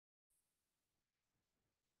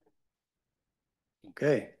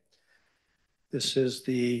Okay. This is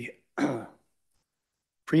the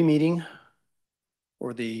pre-meeting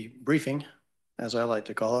or the briefing, as I like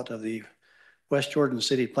to call it, of the West Jordan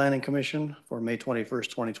City Planning Commission for May 21st,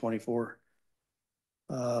 2024.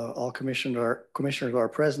 All commissioners are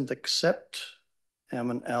present except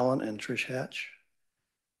Ammon Allen and Trish Hatch.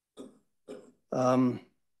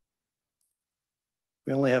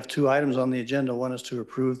 We only have two items on the agenda. One is to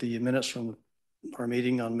approve the minutes from our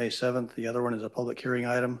meeting on May 7th. The other one is a public hearing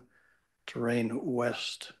item, Terrain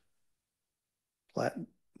West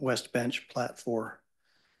Bench Plat 4.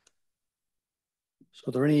 So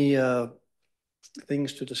are there any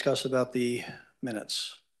things to discuss about the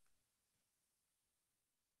minutes?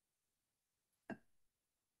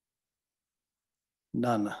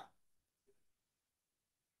 None.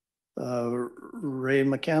 Ray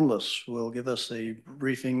McCandless will give us a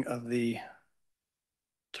briefing of the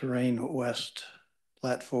Terrain West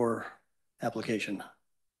Plat 4 application.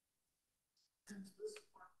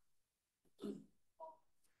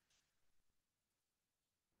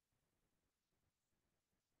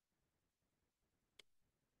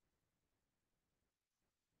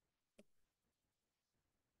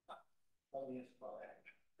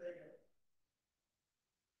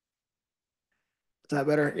 Is that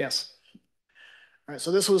better? Yes. All right,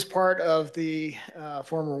 so this was part of the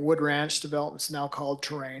former Wood Ranch development. It's now called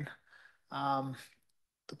Terrain.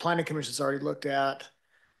 The Planning Commission's already looked at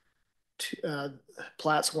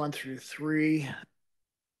plats 1 through 3.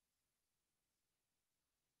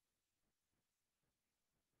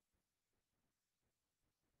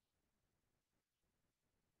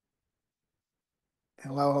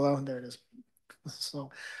 Hello, there it is. So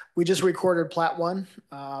we just recorded plat 1.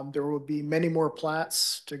 There will be many more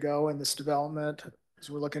plats to go in this development, as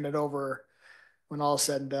we're looking at over, when all is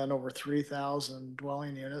said and done, over 3,000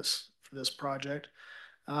 dwelling units for this project.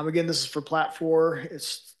 Again, this is for plat 4.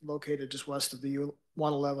 It's located just west of the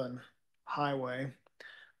 111 highway.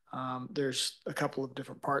 There's a couple of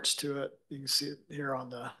different parts to it. You can see it here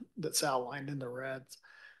on that's outlined in the red.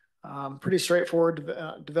 Pretty straightforward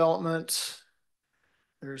development.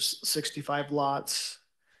 There's 65 lots,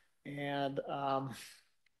 and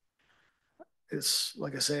it's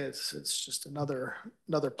like I say, it's just another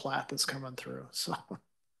plat that's coming through. So.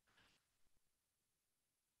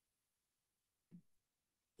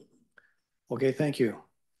 Okay, thank you.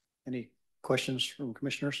 Any questions from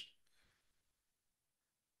commissioners?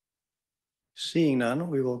 Seeing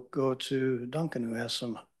none, we will go to Duncan, who has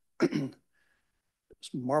some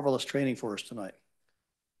marvelous training for us tonight.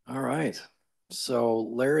 All right. So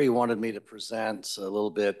Larry wanted me to present a little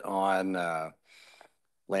bit on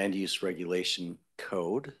land use regulation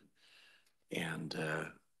code. And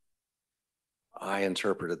I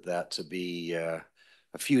interpreted that to be a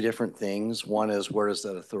few different things. One is, where does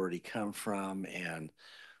that authority come from, and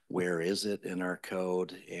where is it in our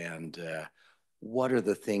code? And what are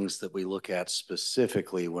the things that we look at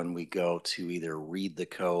specifically when we go to either read the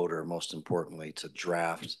code or, most importantly, to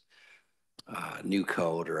draft new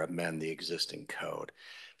code or amend the existing code?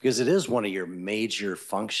 Because it is one of your major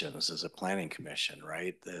functions as a planning commission,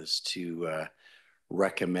 right? Is to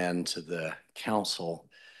recommend to the council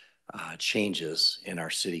changes in our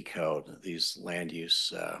city code, these land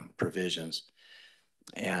use provisions.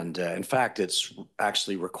 And in fact, it's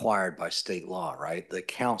actually required by state law, right? The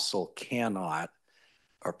council cannot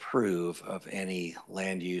approve of any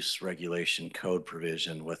land use regulation code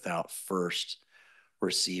provision without first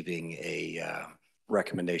receiving a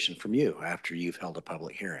recommendation from you after you've held a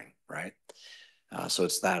public hearing, right? So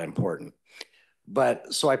it's that important.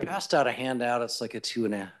 But so I passed out a handout. It's like a 2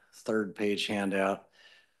 1/3 page handout.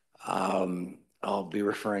 I'll be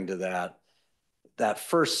referring to that. That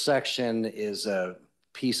first section is a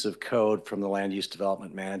piece of code from the Land Use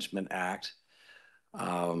Development Management Act.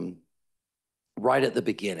 Right at the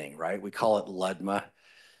beginning, right? We call it LUDMA,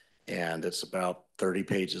 and it's about 30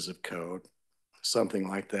 pages of code, something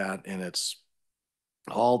like that. And it's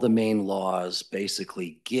all the main laws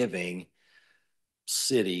basically giving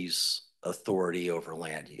cities authority over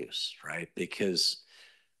land use, right? Because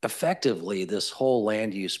effectively, this whole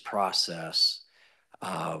land use process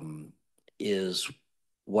is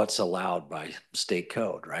what's allowed by state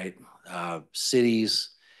code, right?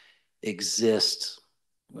 Cities exist,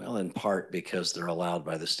 well, in part because they're allowed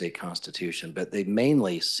by the state constitution, but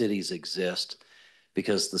cities exist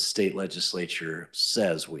because the state legislature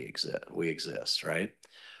says we exist, right?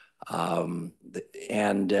 And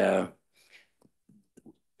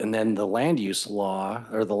then the land use law,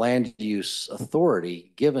 or the land use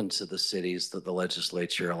authority given to the cities that the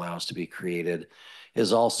legislature allows to be created,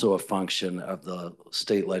 is also a function of the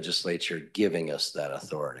state legislature giving us that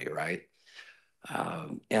authority, right?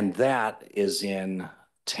 And that is in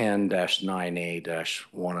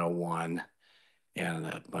 10-9A-101 and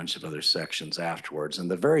a bunch of other sections afterwards.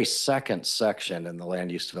 And the very second section in the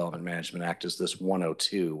Land Use Development Management Act is this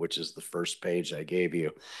 102, which is the first page I gave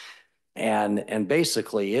you. And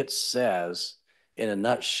basically it says, in a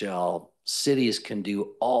nutshell, cities can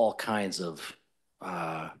do all kinds of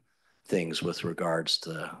things with regards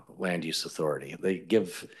to land use authority.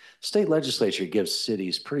 State legislature gives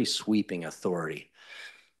cities pretty sweeping authority.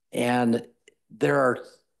 And there are,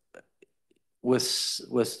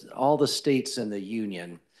 with all the states in the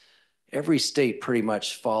union, every state pretty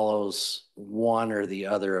much follows one or the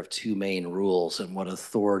other of two main rules and what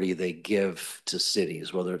authority they give to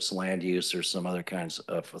cities, whether it's land use or some other kinds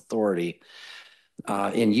of authority.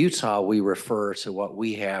 In Utah, we refer to what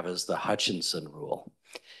we have as the Hutchinson Rule.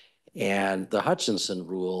 And the Hutchinson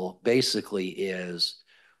Rule basically is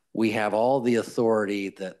we have all the authority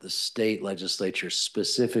that the state legislature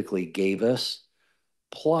specifically gave us,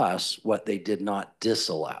 plus what they did not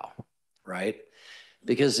disallow, right?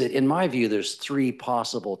 Because in my view, there's three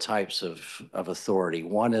possible types of authority.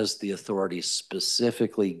 One is the authority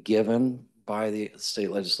specifically given by the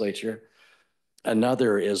state legislature.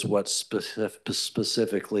 Another is what's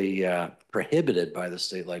specifically prohibited by the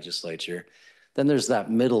state legislature. Then there's that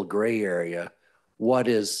middle gray area, what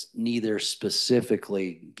is neither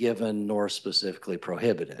specifically given nor specifically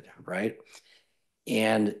prohibited, right?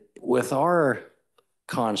 And with our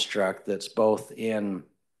construct that's both in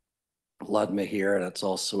Ludma here, and it's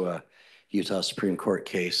also a Utah Supreme Court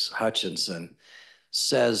case, Hutchinson,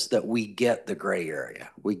 says that we get the gray area.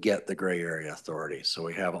 We get the gray area authority. So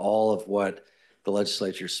we have all of what the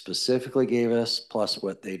legislature specifically gave us, plus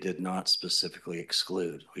what they did not specifically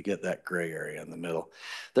exclude. We get that gray area in the middle.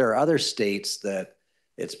 There are other states that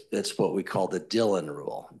it's what we call the Dillon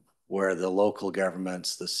Rule, where the local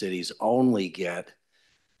governments, the cities only get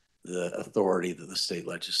the authority that the state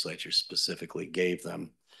legislature specifically gave them.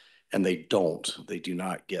 And they do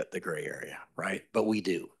not get the gray area, right? But we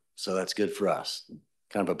do. So that's good for us.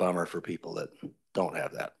 Kind of a bummer for people that don't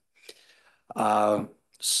have that.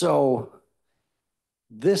 So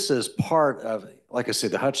this is part of, like I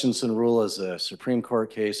said, the Hutchinson Rule is a Supreme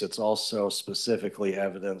Court case. It's also specifically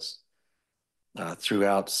evidenced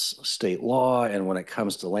throughout state law. And when it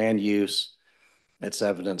comes to land use, it's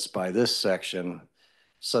evidenced by this section.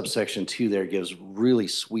 Subsection 2 there gives really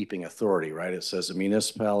sweeping authority, right? It says a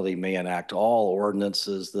municipality may enact all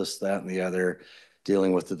ordinances, this, that, and the other,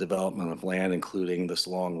 dealing with the development of land, including this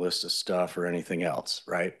long list of stuff or anything else,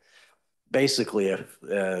 right? Basically, if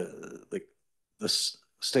the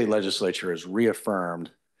state legislature has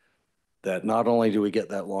reaffirmed that not only do we get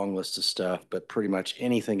that long list of stuff, but pretty much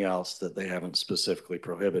anything else that they haven't specifically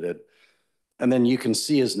prohibited. And then you can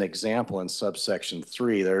see as an example in subsection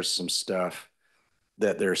 3, there's some stuff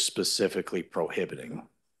that they're specifically prohibiting.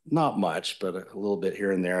 Not much, but a little bit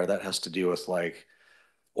here and there. That has to do with like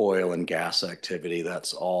oil and gas activity.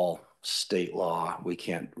 That's all state law. We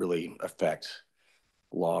can't really affect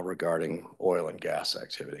law regarding oil and gas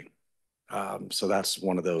activity. So that's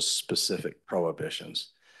one of those specific prohibitions.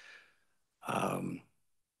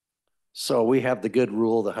 So we have the good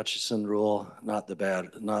rule, the Hutchinson Rule, not the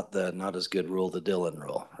bad, not as good rule, the Dillon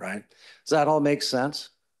Rule, right? Does that all make sense?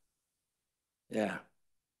 Yeah,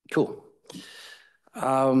 cool.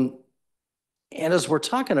 And as we're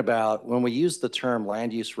talking about, when we use the term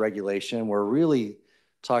land use regulation, we're really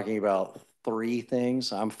talking about three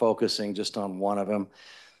things. I'm focusing just on one of them.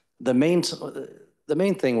 The main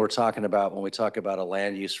thing we're talking about when we talk about a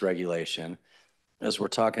land use regulation is we're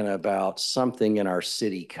talking about something in our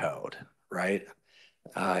city code, right?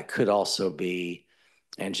 It could also be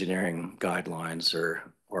engineering guidelines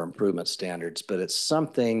or improvement standards, but it's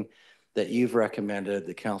something that you've recommended,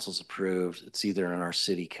 the council's approved. It's either in our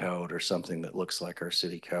city code or something that looks like our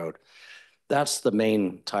city code. That's the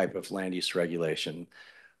main type of land use regulation.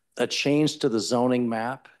 A change to the zoning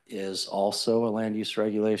map is also a land use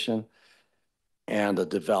regulation, and a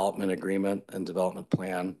development agreement and development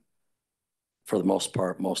plan. For the most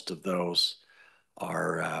part, most of those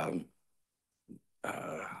are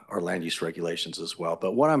land use regulations as well.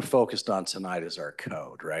 But what I'm focused on tonight is our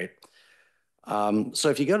code, right? So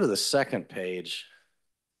if you go to the second page,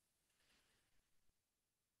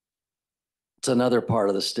 it's another part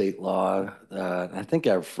of the state law. I think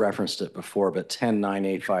I've referenced it before, but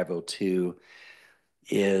 10-9A-502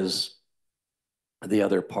 is the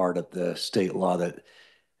other part of the state law that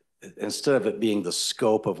instead of it being the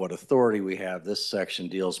scope of what authority we have, this section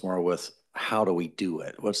deals more with how do we do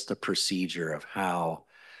it? What's the procedure of how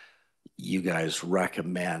you guys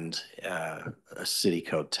recommend a city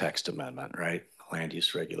code text amendment, right? Land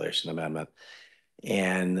use regulation amendment.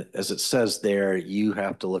 And as it says there, you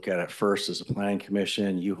have to look at it first as a planning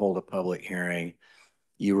commission. You hold a public hearing.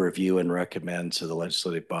 You review and recommend to the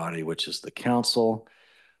legislative body, which is the council.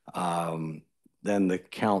 Then the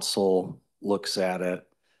council looks at it.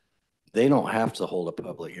 They don't have to hold a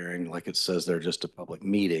public hearing. Like it says, they're just a public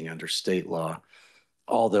meeting under state law.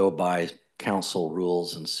 Although by council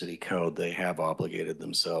rules and city code, they have obligated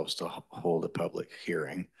themselves to hold a public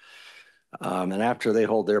hearing. And after they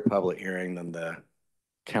hold their public hearing, then the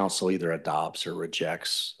council either adopts or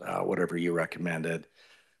rejects whatever you recommended.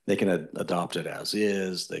 They can adopt it as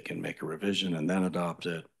is. They can make a revision and then adopt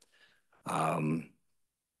it. But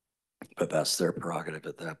that's their prerogative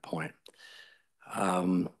at that point.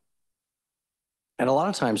 And a lot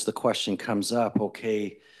of times the question comes up,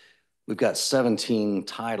 okay, we've got 17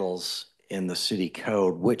 titles in the city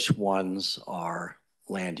code. Which ones are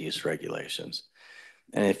land use regulations?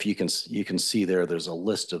 And if you can see there's a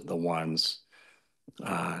list of the ones.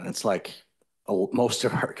 It's like most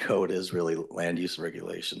of our code is really land use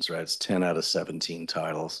regulations, right? It's 10 out of 17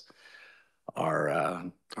 titles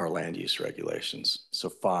are land use regulations. So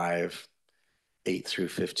 5, 8 through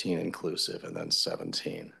 15 inclusive, and then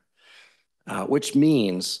 17. Which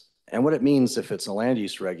means, and what it means if it's a land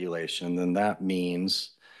use regulation, then that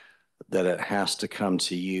means that it has to come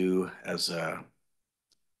to you as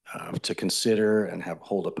to consider and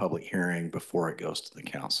hold a public hearing before it goes to the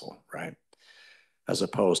council, right? As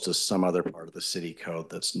opposed to some other part of the city code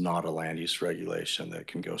that's not a land use regulation that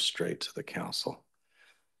can go straight to the council.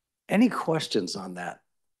 Any questions on that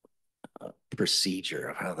procedure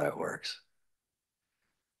of how that works?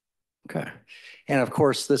 Okay. And of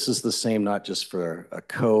course, this is the same, not just for a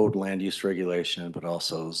code land use regulation, but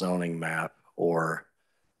also zoning map or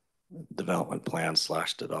development plan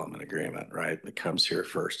 / development agreement, right? It comes here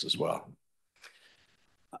first as well.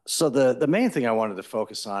 So the main thing I wanted to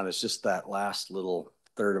focus on is just that last little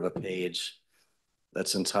third of a page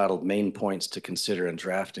that's entitled Main Points to Consider in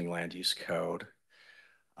Drafting Land Use Code.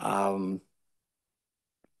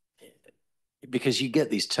 Because you get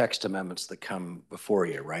these text amendments that come before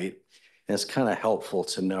you, right? And it's kind of helpful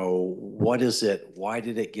to know what is it, why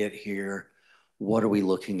did it get here, what are we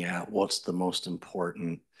looking at, what's the most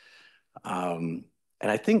important. And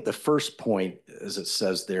I think the first point, as it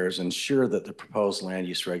says there, is ensure that the proposed land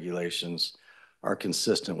use regulations are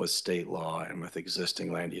consistent with state law and with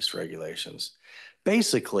existing land use regulations.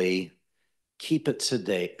 Basically, keep it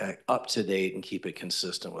up to date and keep it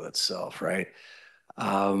consistent with itself, right?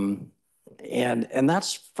 And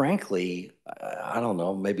that's frankly, I don't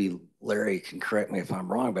know, maybe Larry can correct me if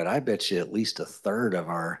I'm wrong, but I bet you at least a third of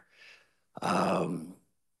our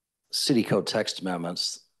city code text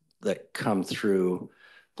amendments that come through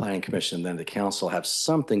planning commission then to council have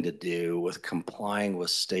something to do with complying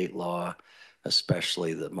with state law,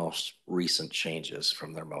 especially the most recent changes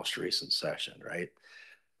from their most recent session, right?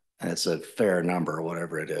 And it's a fair number,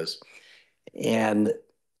 whatever it is. And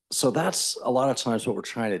so that's a lot of times what we're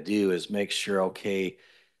trying to do is make sure, okay,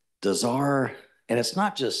 and it's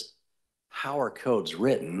not just how our code's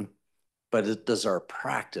written, but does our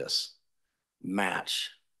practice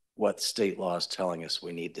match what state law is telling us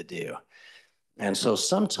we need to do? And so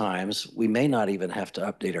sometimes we may not even have to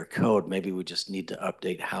update our code. Maybe we just need to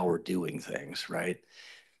update how we're doing things, right?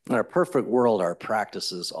 In a perfect world, our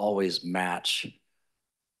practices always match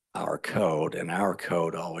our code, and our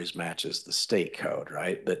code always matches the state code,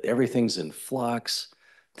 right? But everything's in flux,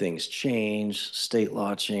 things change, state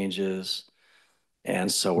law changes.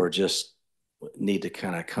 And so we're just need to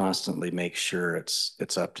kind of constantly make sure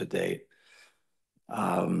it's up to date.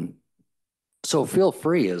 So feel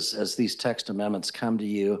free as these text amendments come to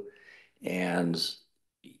you and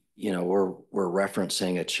we're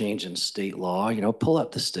referencing a change in state law, pull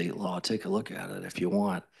up the state law, take a look at it if you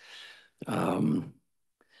want.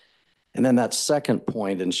 And then that second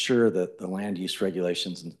point, ensure that the land use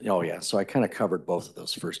regulations, so I kind of covered both of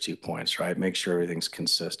those first 2 points, right? Make sure everything's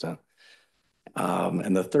consistent.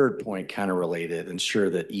 And the third point kind of related, ensure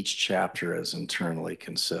that each chapter is internally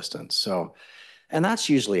consistent. So, and that's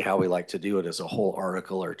usually how we like to do it, as a whole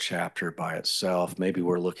article or chapter by itself. Maybe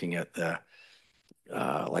we're looking at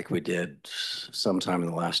like we did sometime in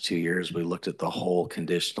the last 2 years, we looked at the whole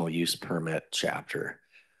conditional use permit chapter,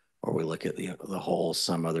 or we look at the whole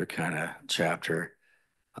some other kind of chapter,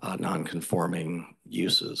 non-conforming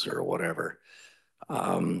uses or whatever.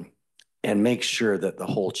 And make sure that the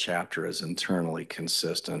whole chapter is internally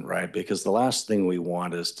consistent, right? Because the last thing we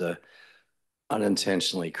want is to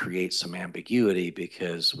unintentionally create some ambiguity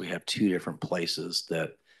because we have 2 different places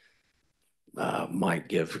that might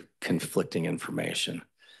give conflicting information.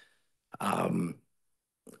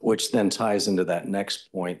 which then ties into that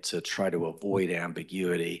next point to try to avoid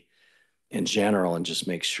ambiguity in general and just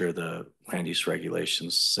make sure the land use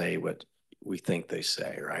regulations say what we think they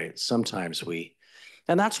say, right? Sometimes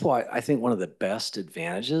and that's why I think one of the best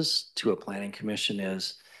advantages to a planning commission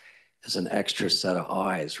is an extra set of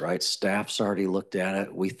eyes, right? Staff's already looked at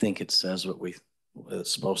it. We think it says what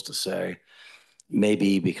it's supposed to say.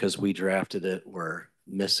 Maybe because we drafted it, we're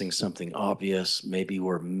missing something obvious. Maybe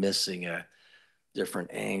we're missing a different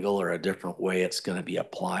angle or a different way it's going to be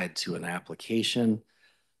applied to an application.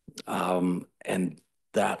 And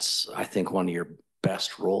that's, I think, one of your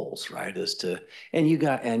best roles, right? Is to, and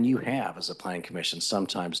you have as a planning commission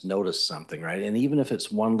sometimes noticed something, right? And even if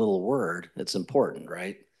it's one little word, it's important,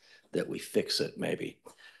 right? That we fix it maybe.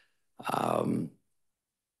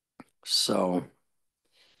 So,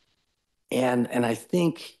 and I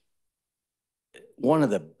think one of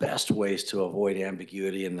the best ways to avoid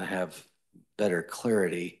ambiguity and to have better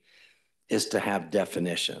clarity is to have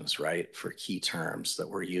definitions, right, for key terms that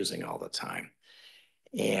we're using all the time.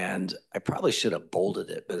 And I probably should have bolded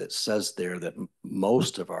it, but it says there that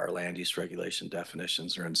most of our land use regulation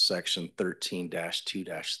definitions are in section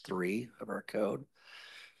 13-2-3 of our code.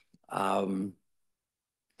 And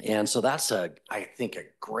so that's I think, a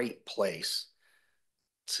great place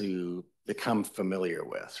to become familiar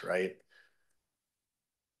with, right?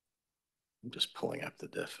 I'm just pulling up the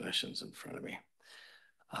definitions in front of me.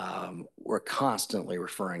 We're constantly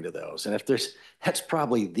referring to those. And that's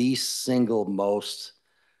probably the single most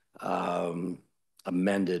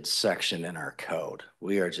amended section in our code.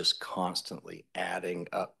 We are just constantly adding,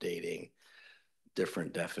 updating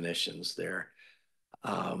different definitions there.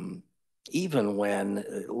 Even when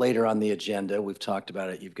later on the agenda, we've talked about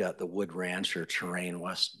it, you've got the Wood Ranch or Terrain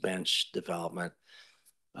West Bench development.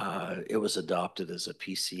 It was adopted as a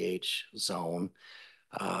PCH zone.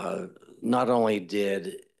 Not only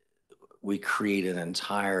did we create an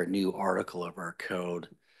entire new article of our code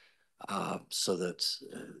so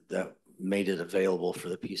that made it available for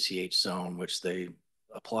the PCH zone, which they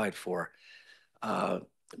applied for,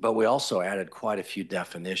 but we also added quite a few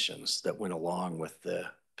definitions that went along with the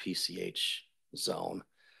PCH zone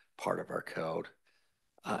part of our code.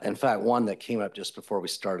 In fact, one that came up just before we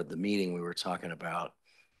started the meeting, we were talking about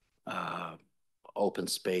open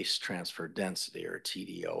space transfer density, or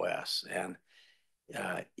TDOS. And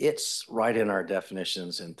it's right in our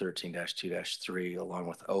definitions in 13-2-3 along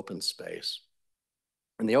with open space.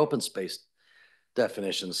 And the open space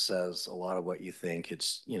definition says a lot of what you think.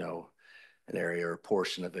 It's, an area or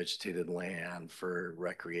portion of vegetated land for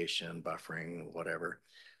recreation, buffering, whatever,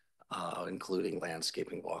 including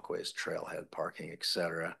landscaping, walkways, trailhead, parking,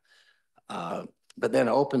 etc. But then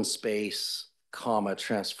open space,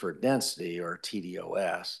 transfer density, or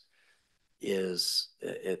TDOS,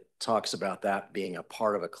 it talks about that being a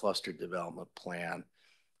part of a cluster development plan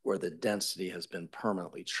where the density has been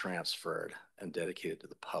permanently transferred and dedicated to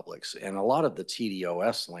the publics. And a lot of the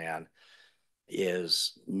TDOS land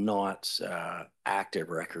is not active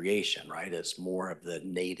recreation, right? It's more of the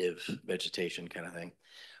native vegetation kind of thing,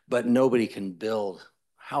 but nobody can build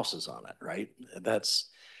houses on it, right?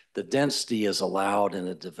 The density is allowed in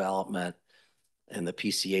a development in the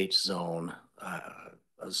PCH zone,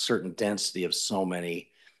 a certain density of so many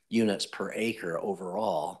units per acre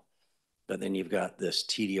overall. But then you've got this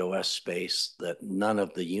TDOS space that none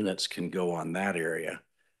of the units can go on that area.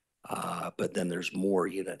 But then there's more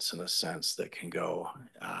units, in a sense, that can go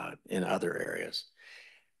in other areas.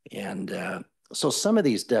 And so some of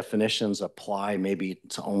these definitions apply maybe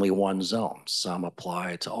to only one zone. Some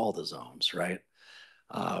apply to all the zones, right?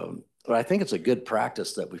 But I think it's a good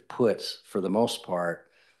practice that we've put, for the most part,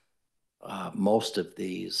 most of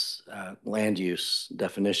these land use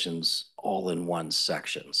definitions all in one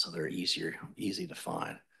section, so they're easy to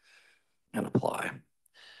find and apply.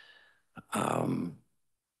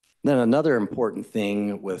 Then another important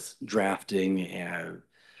thing with drafting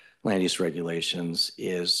land use regulations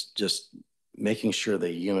is just making sure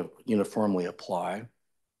they uniformly apply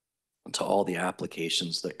to all the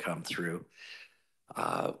applications that come through.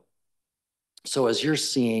 So as you're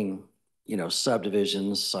seeing,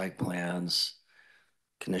 subdivisions, site plans,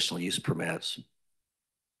 conditional use permits,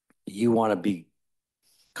 you want to be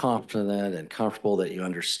confident and comfortable that you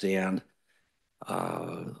understand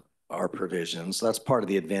our provisions. That's part of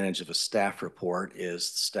the advantage of a staff report, is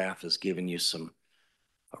staff has given you some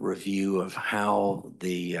review of how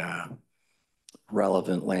the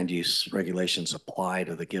relevant land use regulations apply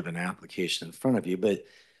to the given application in front of you, but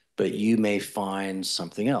you may find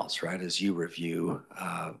something else, right, as you review.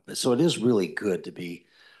 So it is really good to be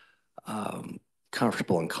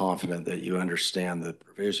comfortable and confident that you understand the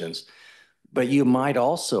provisions. But you might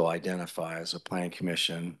also identify as a planning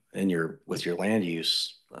commission with your land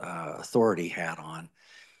use authority hat on,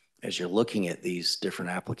 as you're looking at these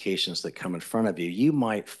different applications that come in front of you, you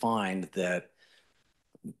might find that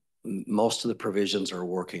most of the provisions are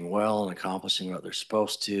working well and accomplishing what they're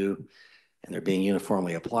supposed to, and they're being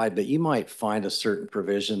uniformly applied, but you might find a certain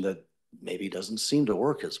provision that maybe doesn't seem to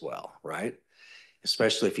work as well, right?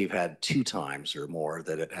 Especially if you've had 2 times or more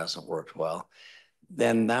that it hasn't worked well,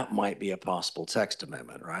 then that might be a possible text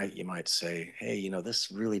amendment, right? You might say, hey, you know,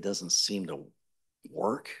 this really doesn't seem to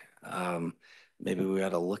work. Maybe we ought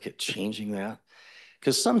to look at changing that.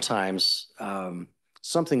 Because sometimes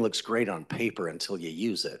something looks great on paper until you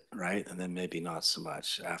use it, right? And then maybe not so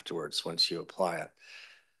much afterwards once you apply it.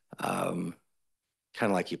 Kind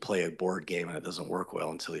of like you play a board game and it doesn't work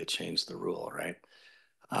well until you change the rule, right?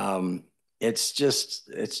 It's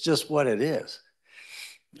just what it is.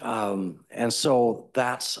 And so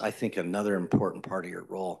that's, I think, another important part of your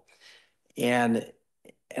role. And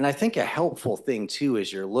I think a helpful thing too,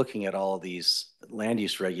 as you're looking at all of these land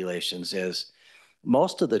use regulations, is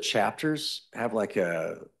most of the chapters have like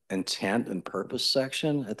a intent and purpose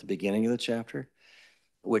section at the beginning of the chapter,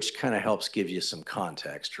 which kind of helps give you some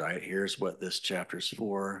context, right? Here's what this chapter's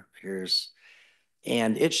for.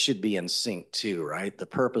 And it should be in sync too, right? The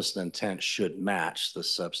purpose and intent should match the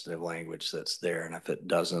substantive language that's there. And if it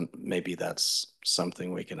doesn't, maybe that's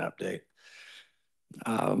something we can update.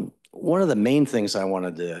 One of the main things I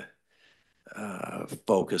wanted to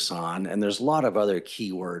focus on, and there's a lot of other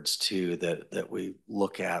keywords too that we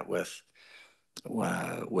look at with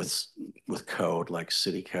code, like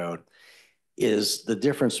city code, is the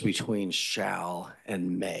difference between shall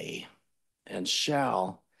and may. And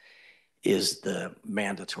shall is the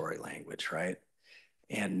mandatory language, right?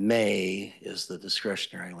 And may is the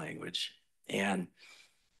discretionary language. And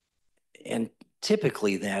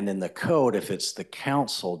typically then in the code, if it's the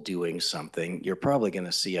council doing something, you're probably going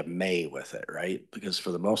to see a may with it, right? Because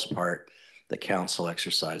for the most part, the council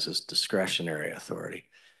exercises discretionary authority.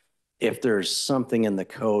 If there's something in the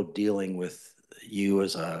code dealing with you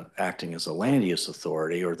acting as a land use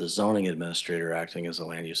authority, or the zoning administrator acting as a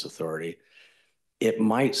land use authority, it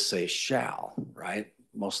might say shall, right?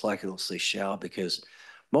 Most likely it'll say shall, because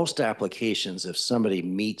most applications, if somebody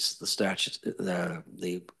meets the statute,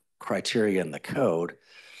 the criteria in the code,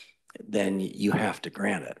 then you have to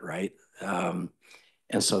grant it, right? And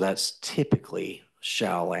so that's typically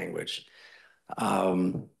shall language.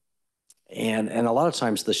 And a lot of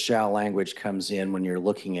times the shall language comes in when you're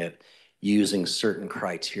looking at using certain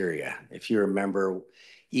criteria. If you remember,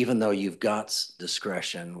 even though you've got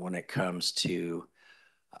discretion when it comes to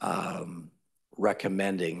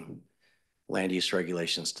recommending land use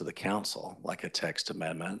regulations to the council, like a text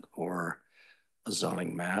amendment or a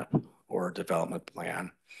zoning map or a development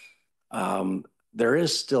plan, there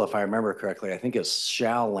is still, if I remember correctly, I think it's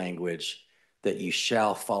shall language that you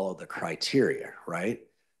shall follow the criteria, right?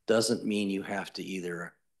 Doesn't mean you have to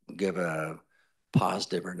either give a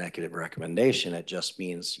positive or negative recommendation. It just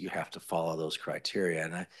means you have to follow those criteria.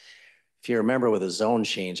 And if you remember with a zone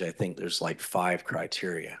change, I think there's like 5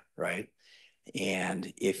 criteria, right?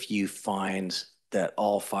 And if you find that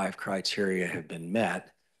all 5 criteria have been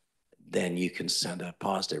met, then you can send a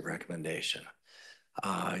positive recommendation.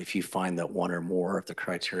 If you find that 1 or more of the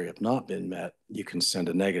criteria have not been met, you can send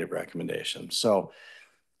a negative recommendation. So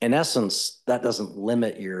in essence, that doesn't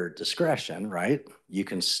limit your discretion, right? You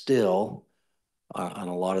can still, on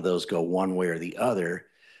a lot of those, go one way or the other,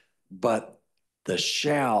 but the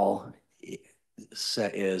shall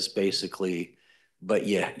is basically, but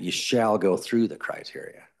yeah, you shall go through the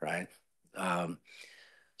criteria, right?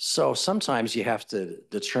 So sometimes you have to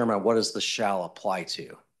determine what does the shall apply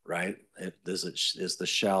to, right? Is the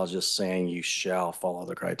shall just saying you shall follow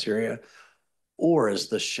the criteria? Or is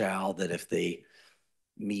the shall that if they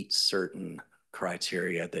meet certain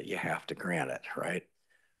criteria that you have to grant it, right?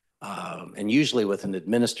 And usually with an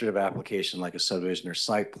administrative application like a subdivision or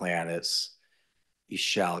site plan, it's you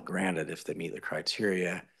shall grant it if they meet the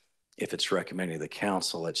criteria. If it's recommending the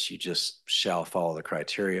council, it's you just shall follow the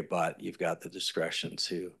criteria, but you've got the discretion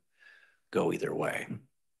to go either way.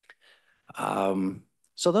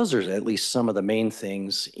 So those are at least some of the main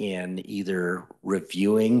things in either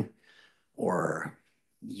reviewing or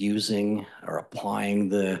using or applying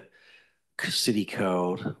the city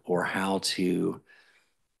code, or how to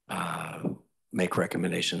make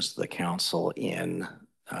recommendations to the council in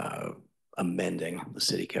amending the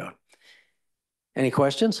city code. Any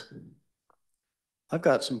questions? I've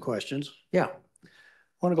got some questions. Yeah.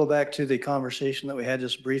 I want to go back to the conversation that we had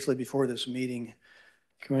just briefly before this meeting.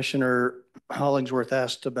 Commissioner Hollingsworth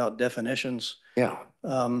asked about definitions. Yeah.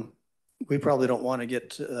 we probably don't want to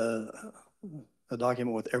get a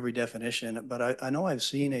document with every definition in it, but I know I've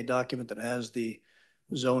seen a document that has the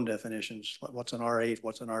zone definitions, like what's an R8,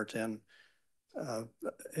 what's an R10.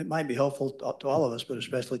 It might be helpful to all of us, but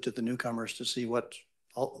especially to the newcomers to see what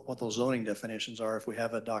those zoning definitions are if we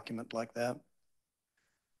have a document like that.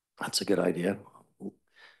 That's a good idea.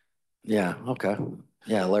 Yeah, okay.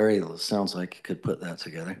 Yeah, Larry, sounds like you could put that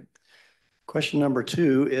together. Question number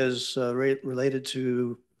 2 is related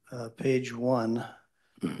to page 1.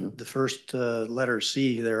 The first letter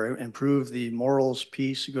C there, improve the morals,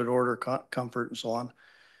 peace, good order, comfort, and so on.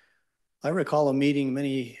 I recall a meeting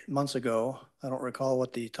many months ago. I don't recall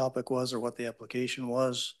what the topic was or what the application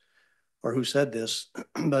was or who said this,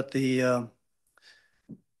 but there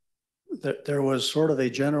was sort of a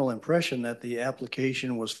general impression that the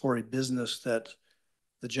application was for a business that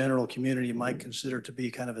the general community might consider to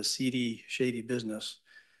be kind of a seedy, shady business.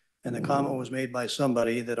 And the comment was made by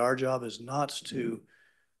somebody that our job is not to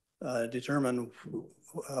determine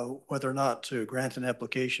whether or not to grant an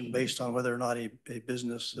application based on whether or not a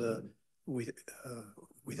business we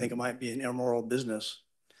think it might be an immoral business.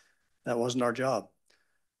 That wasn't our job.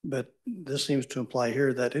 But this seems to imply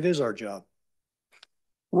here that it is our job.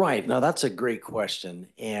 Right. Now, that's a great question.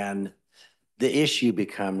 And the issue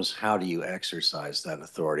becomes, how do you exercise that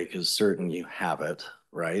authority? Because certainly you have it,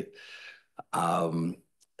 right? The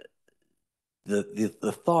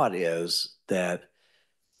thought is that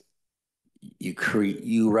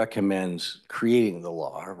you recommend creating the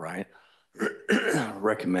law, right?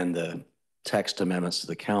 Recommend the text amendments to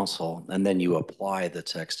the council, and then you apply the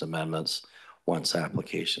text amendments once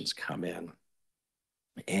applications come in.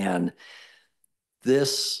 And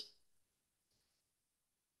this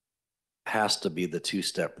has to be the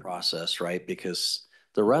two-step process, right? Because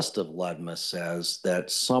the rest of LUDMA says that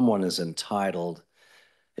someone is entitled,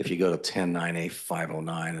 if you go to 10.9A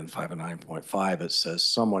 509 and 509.5, it says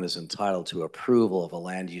someone is entitled to approval of a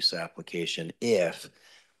land use application if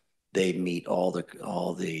they meet all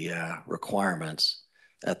the requirements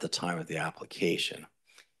at the time of the application.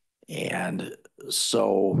 And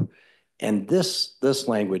so, and this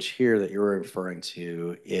language here that you're referring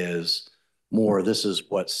to is more, this is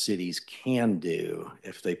what cities can do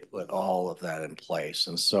if they put all of that in place.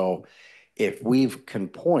 And so if we can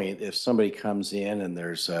point, if somebody comes in and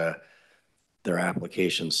there's their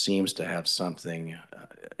application seems to have something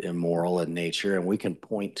immoral in nature, and we can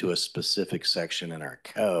point to a specific section in our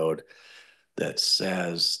code that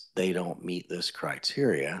says they don't meet this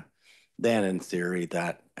criteria, then in theory,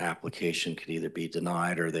 that application could either be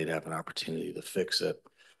denied or they'd have an opportunity to fix it.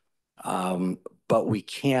 But we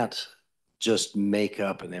can't just make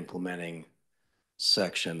up an implementing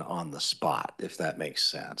section on the spot, if that makes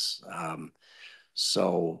sense.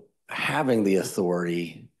 So having the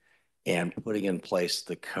authority and putting in place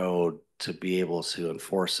the code to be able to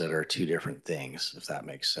enforce it are two different things, if that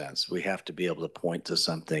makes sense. We have to be able to point to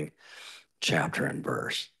something chapter and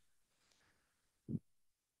verse.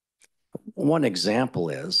 One example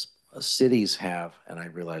is cities have, and I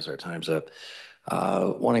realize our time's up,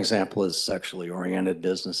 one example is sexually oriented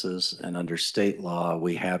businesses, and under state law,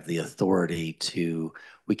 we have the authority to,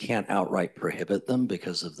 we can't outright prohibit them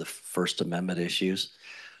because of the First Amendment issues,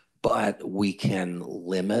 but we can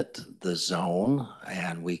limit the zone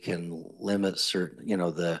and we can limit certain,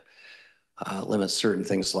 limit certain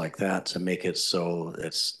things like that to make it so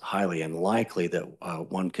it's highly unlikely that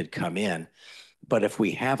one could come in. But if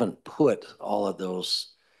we haven't put all of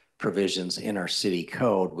those provisions in our city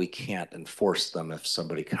code, we can't enforce them if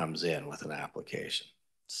somebody comes in with an application.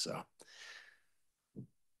 So.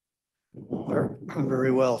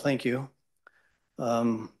 Very well, thank you.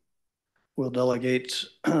 We'll delegate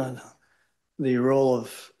the role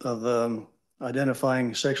of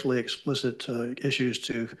identifying sexually explicit issues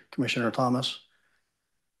to Commissioner Thomas.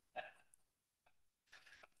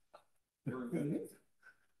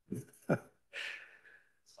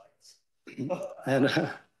 And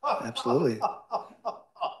absolutely,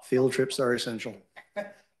 field trips are essential.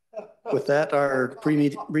 With that, our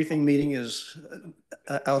pre-briefing meeting is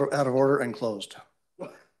out of order and closed.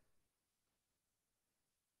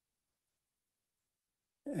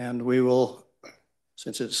 And we will,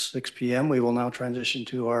 since it's 6 p.m., we will now transition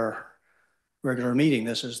to our regular meeting.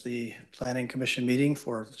 This is the Planning Commission meeting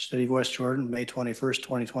for the City of West Jordan, May 21st,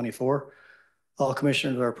 2024. All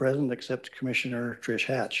commissioners are present except Commissioner Trish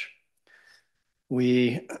Hatch.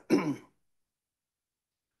 We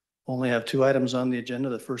only have 2 items on the agenda.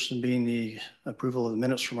 The first one being the approval of the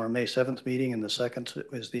minutes from our May 7th meeting, and the second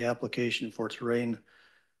is the application for Terrain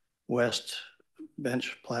West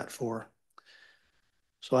Bench Plat 4.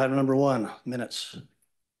 So item number 1, minutes.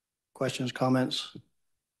 Questions, comments?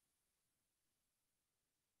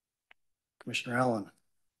 Commissioner Allen,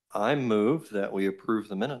 I move that we approve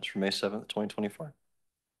the minutes from May 7th, 2024.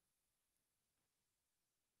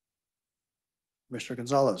 Commissioner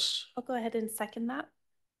Gonzalez. I'll go ahead and second that.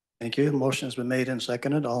 Thank you. Motion has been made and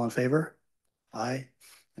seconded. All in favor? Aye.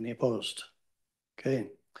 Any opposed? Okay.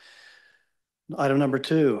 Item number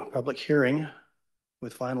 2, public hearing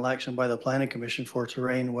with final action by the Planning Commission for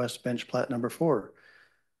Terrain West Bench Plat number 4.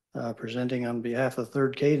 Presenting on behalf of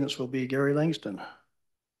Third Cadence will be Gary Langston.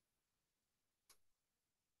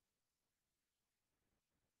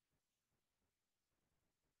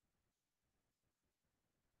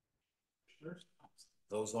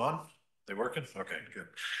 Those on? They working? Okay, good.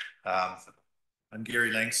 I'm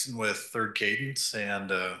Gary Langston with Third Cadence and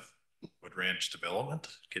Wood Ranch Development.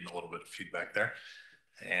 Getting a little bit of feedback there.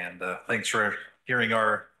 And thanks for hearing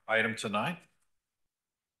our item tonight.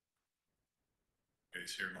 You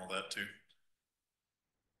guys hearing all that too?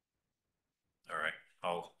 All right,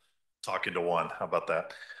 I'll talk into one. How about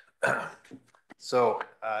that? So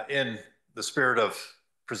in the spirit of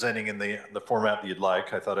presenting in the format that you'd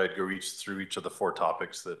like, I thought I'd go through each of the 4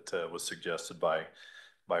 topics that was suggested by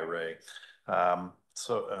Ray. Mr.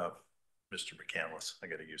 McCandless, I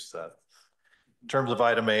got to use that. In terms of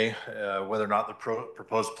item A, whether or not the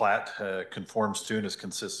proposed plat conforms to and is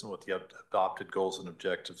consistent with the adopted goals and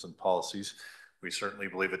objectives and policies, we certainly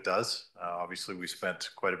believe it does. Obviously, we spent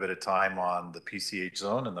quite a bit of time on the PCH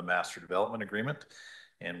zone and the master development agreement,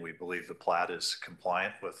 and we believe the plat is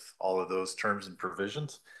compliant with all of those terms and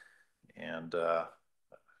provisions. And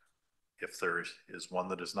if there is one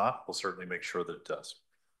that is not, we'll certainly make sure that it does.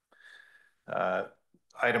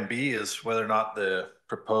 Item B is whether or not the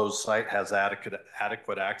proposed site has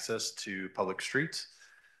adequate access to public streets.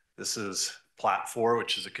 This is Plat 4,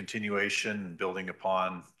 which is a continuation building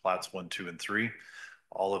upon Plats 1, 2, and 3.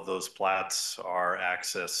 All of those plats are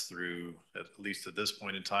accessed through, at least at this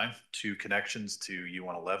point in time, 2 connections to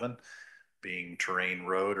U111, being Terrain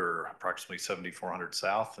Road or approximately 7400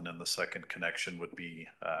 South, and then the second connection would be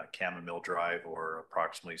Chamomile Drive or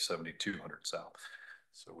approximately 7200 South.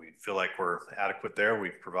 So we feel like we're adequate there. We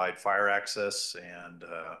provide fire access and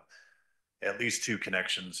at least 2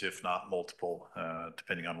 connections, if not multiple,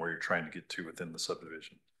 depending on where you're trying to get to within the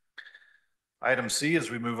subdivision. Item C,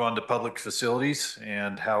 as we move on to public facilities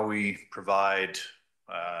and how we provide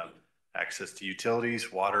access to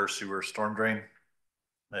utilities, water, sewer, storm drain.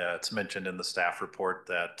 It's mentioned in the staff report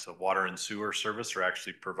that water and sewer service are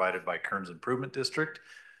actually provided by Kearns Improvement District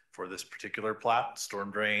for this particular plat.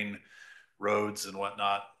 Storm drain, roads and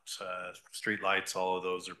whatnot, street lights, all of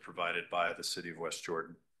those are provided by the city of West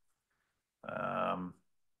Jordan.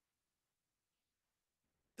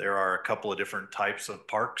 There are a couple of different types of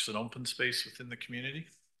parks and open space within the community.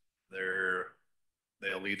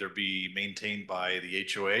 They'll either be maintained by the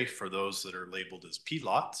HOA for those that are labeled as P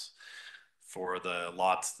lots. For the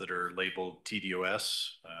lots that are labeled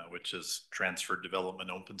TDOS, which is Transferred Development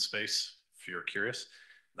Open Space, if you're curious,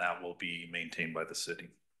 that will be maintained by the city.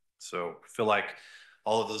 So I feel like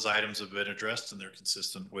all of those items have been addressed and they're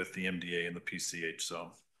consistent with the MDA and the PCH zone.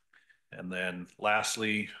 And then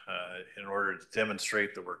lastly, in order to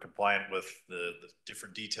demonstrate that we're compliant with the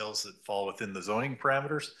different details that fall within the zoning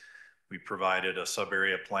parameters, we provided a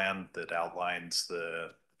sub-area plan that outlines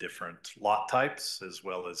the different lot types as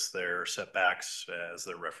well as their setbacks as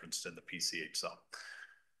they're referenced in the PCH zone.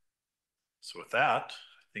 So with that,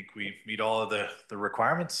 I think we meet all of the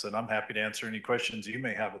requirements, and I'm happy to answer any questions you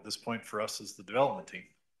may have at this point for us as the development team.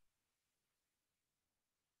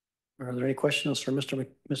 Are there any questions for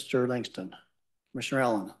Mr. Langston? Commissioner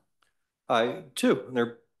Allen? I too, and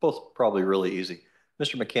they're both probably really easy.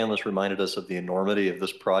 Mr. McCandless reminded us of the enormity of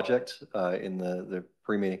this project in the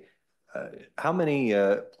pre-meeting. How many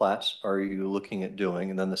plats are you looking at doing?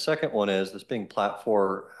 And then the second one is, this being plat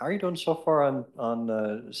 4, how are you doing so far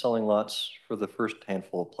on selling lots for the first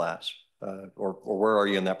handful of plats? Or where are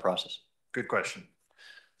you in that process? Good question.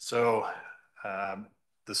 So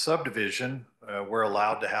the subdivision, we're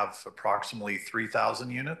allowed to have approximately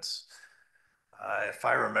 3,000 units. If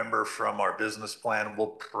I remember from our business plan, we'll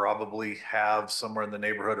probably have somewhere in the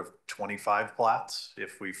neighborhood of 25 plats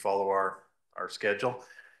if we follow our schedule.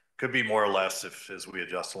 Could be more or less as we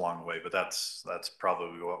adjust along the way, but that's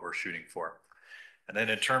probably what we're shooting for. And then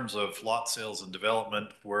in terms of lot sales and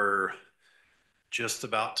development, we're just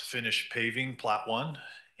about to finish paving plat 1,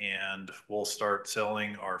 and we'll start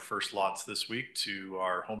selling our first lots this week to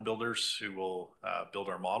our home builders who will build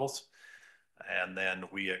our models. And then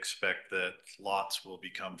we expect that lots will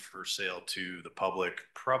become for sale to the public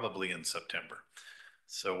probably in September.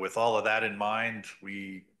 So with all of that in mind,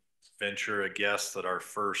 we venture a guess that our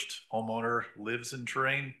first homeowner lives in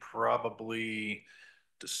Terrain probably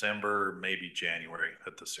December, maybe January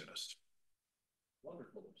at the soonest.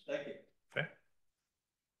 Wonderful. Thank you. Okay.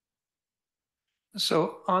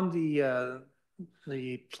 So on the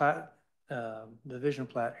plat, the vision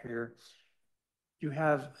plat here, you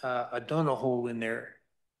have a donut hole in there.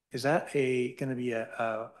 Is that gonna be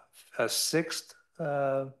a sixth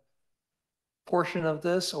portion of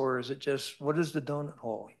this, or is it just, what is the donut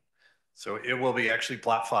hole? So it will be actually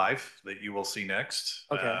plat 5 that you will see next.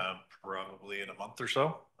 Okay. Probably in a month or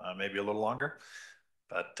so, maybe a little longer.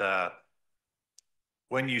 But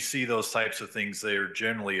when you see those types of things, they are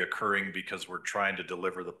generally occurring because we're trying to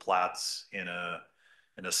deliver the plats in a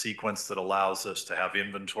sequence that allows us to have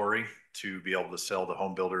inventory to be able to sell to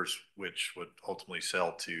home builders, which would ultimately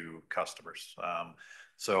sell to customers.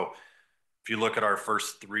 So if you look at our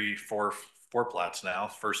first four plats now,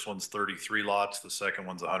 first one's 33 lots, the second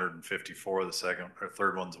one's 154, the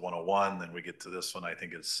third one's 101, then we get to this one, I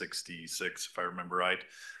think it's 66, if I remember right.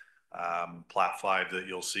 Plat 5 that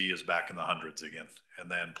you'll see is back in the hundreds again.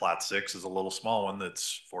 And then plat 6 is a little small one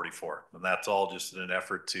that's 44. And that's all just in an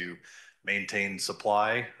effort to maintain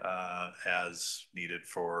supply as needed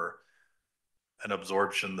for an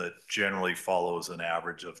absorption that generally follows an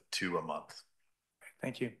average of 2 a month.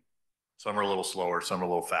 Thank you. Some are a little slower, some are a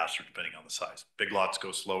little faster, depending on the size. Big lots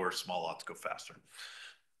go slower, small lots go faster.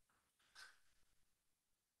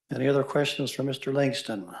 Any other questions for Mr.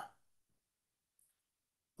 Langston?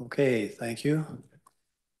 Okay, thank you.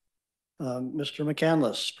 Mr.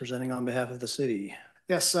 McCandless, presenting on behalf of the city.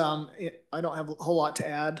 Yes, I don't have a whole lot to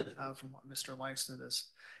add from what Mr. Langston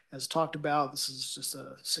has talked about. This is just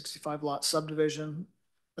a 65 lot subdivision,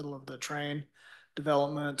 middle of the train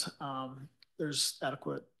development. There's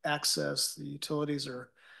adequate access. The utilities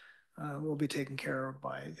will be taken care of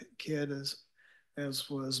by KID as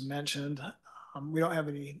was mentioned. We don't have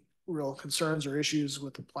any real concerns or issues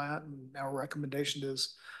with the plat, and our recommendation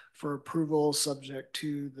is for approval subject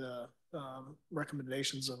to the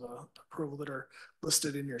recommendations of approval that are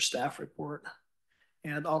listed in your staff report.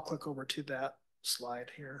 And I'll click over to that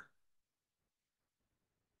slide here.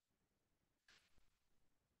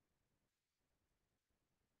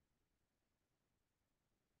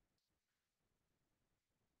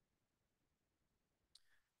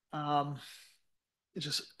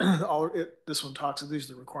 This one talks, these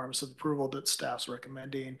are the requirements of approval that staff's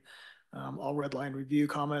recommending. All red line review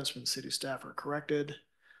comments from the city staff are corrected.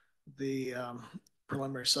 The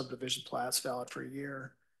preliminary subdivision plat's valid for a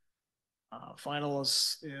year. Final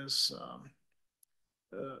is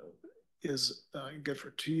good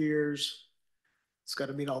for 2 years. It's got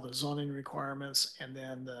to meet all the zoning requirements, and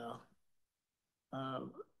then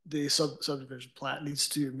the subdivision plat needs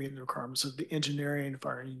to meet the requirements of the engineering,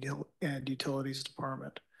 fire, and utilities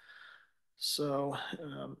department. So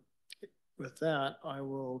with that, I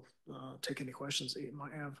will take any questions that you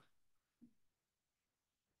might have.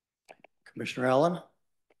 Commissioner Allen?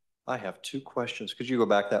 I have 2 questions. Could you go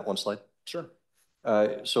back that one slide? Sure.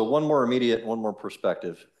 So one more immediate, one more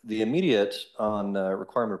prospective. The immediate on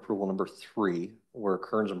requirement approval number 3, where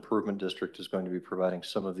Kearns Improvement District is going to be providing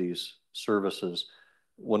some of these services.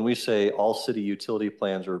 When we say all city utility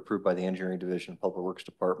plans are approved by the Engineering Division, Public Works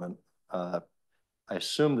Department, I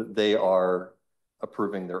assume that they are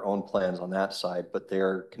approving their own plans on that side, but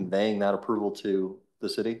they're conveying that approval to the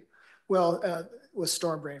city? Well, with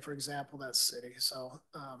Storm Drain, for example, that's city. So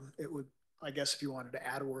it would, I guess if you wanted to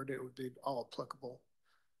add a word, it would be all applicable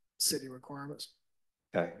city requirements.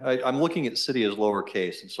 Okay, I'm looking at city as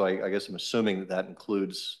lowercase, and so I guess I'm assuming that that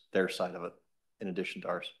includes their side of it in addition to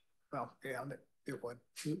ours. Well, yeah, it would.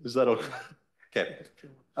 Is that okay? Okay.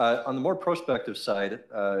 On the more prospective side,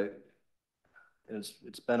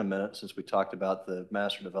 it's been a minute since we talked about the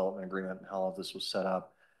master development agreement and how all of this was set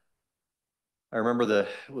up. I remember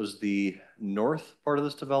it was the north part of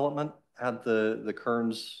this development had the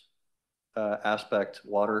Kearns aspect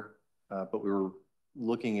water, but we were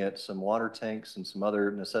looking at some water tanks and some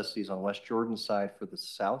other necessities on West Jordan side for the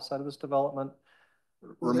south side of this development.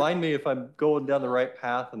 Remind me if I'm going down the right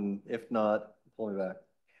path, and if not, pull me back.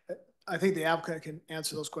 I think the applicant can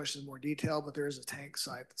answer those questions in more detail, but there is a tank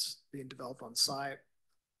site that's being developed on site.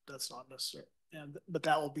 That's not necessary. But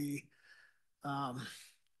that will be,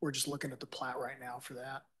 we're just looking at the plat right now for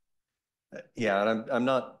that. Yeah, and I'm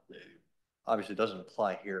not, obviously it doesn't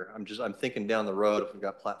apply here. I'm thinking down the road, if we've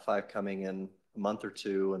got plat 5 coming in a month or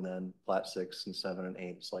 2, and then plat 6 and 7 and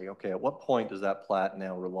 8, it's like, okay, at what point does that plat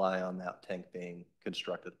now rely on that tank being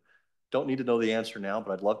constructed? Don't need to know the answer now,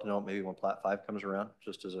 but I'd love to know maybe when plat 5 comes around,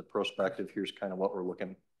 just as a prospective, here's kind of what we're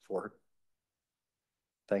looking for.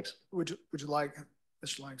 Thanks. Would you like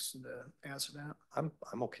Mr. Langston to answer that.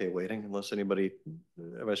 I'm okay waiting unless anybody,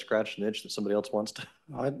 have I scratched an itch that somebody else wants to?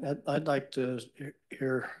 I'd like to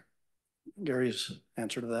hear Gary's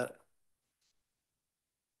answer to that.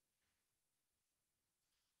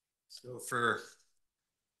 So for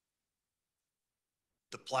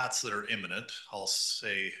the plats that are imminent, I'll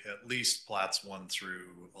say at least plats 1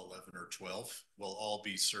 through 11 or 12 will all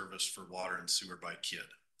be serviced for water and sewer by KID,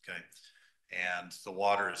 okay? And the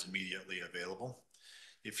water is immediately available.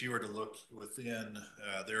 If you were to look within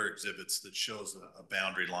their exhibits that shows a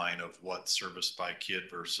boundary line of what's serviced by KID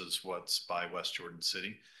versus what's by West Jordan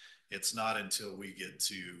City, it's not until we get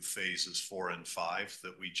to phases 4 and 5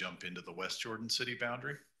 that we jump into the West Jordan City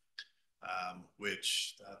boundary,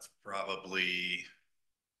 which that's probably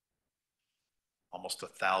almost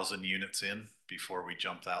 1,000 units in before we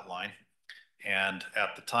jump that line. And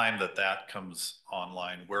at the time that that comes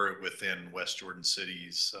online, we're within West Jordan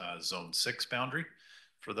City's Zone 6 boundary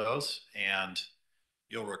for those. And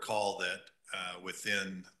you'll recall that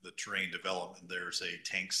within the terrain development, there's a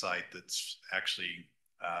tank site that's actually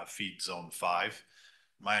feeds Zone 5.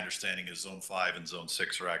 My understanding is Zone 5 and Zone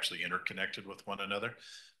 6 are actually interconnected with one another.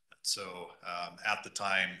 So at the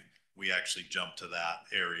time we actually jump to that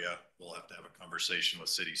area, we'll have to have a conversation with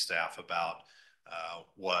city staff about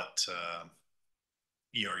what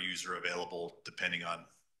ERUs are available depending on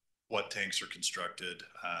what tanks are constructed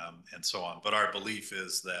and so on. But our belief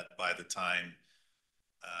is that by the time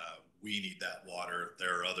we need that water,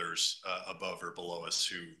 there are others above or below us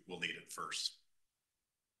who will need it first.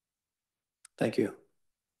 Thank you.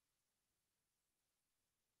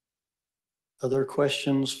 Other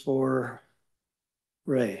questions for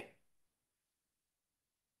Ray?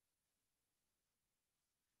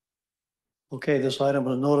 Okay, this item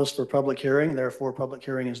was noticed for public hearing, therefore public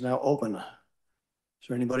hearing is now open. Is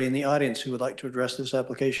there anybody in the audience who would like to address this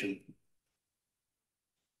application?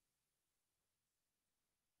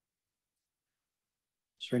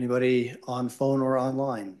 Is there anybody on phone or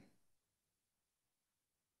online?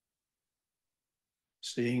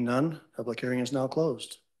 Seeing none, public hearing is now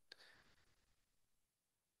closed.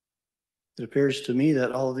 It appears to me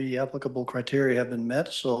that all the applicable criteria have been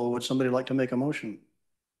met, so would somebody like to make a motion?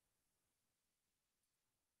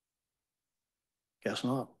 Guess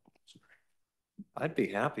not. I'd be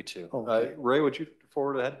happy to. Okay. Ray, would you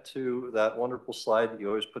forward ahead to that wonderful slide that you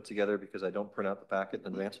always put together because I don't print out the packet in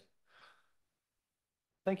advance?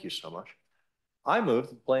 Thank you so much. I move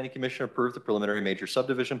that the Planning Commission approve the preliminary major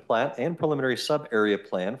subdivision plat and preliminary sub-area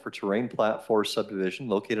plan for terrain plat 4 subdivision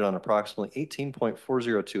located on approximately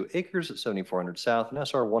 18.402 acres at 7400 South and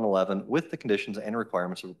SR 111 with the conditions and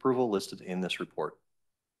requirements of approval listed in this report.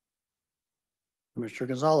 Mr.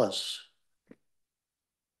 Gonzalez?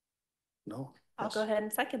 No? I'll Yes. go ahead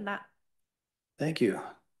and second that. Thank you.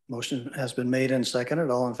 Motion has been made and seconded.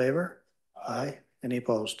 All in favor? Aye. Any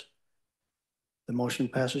opposed? The motion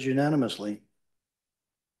passes unanimously.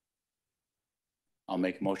 I'll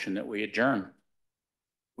make a motion that we adjourn.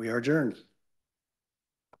 We are adjourned.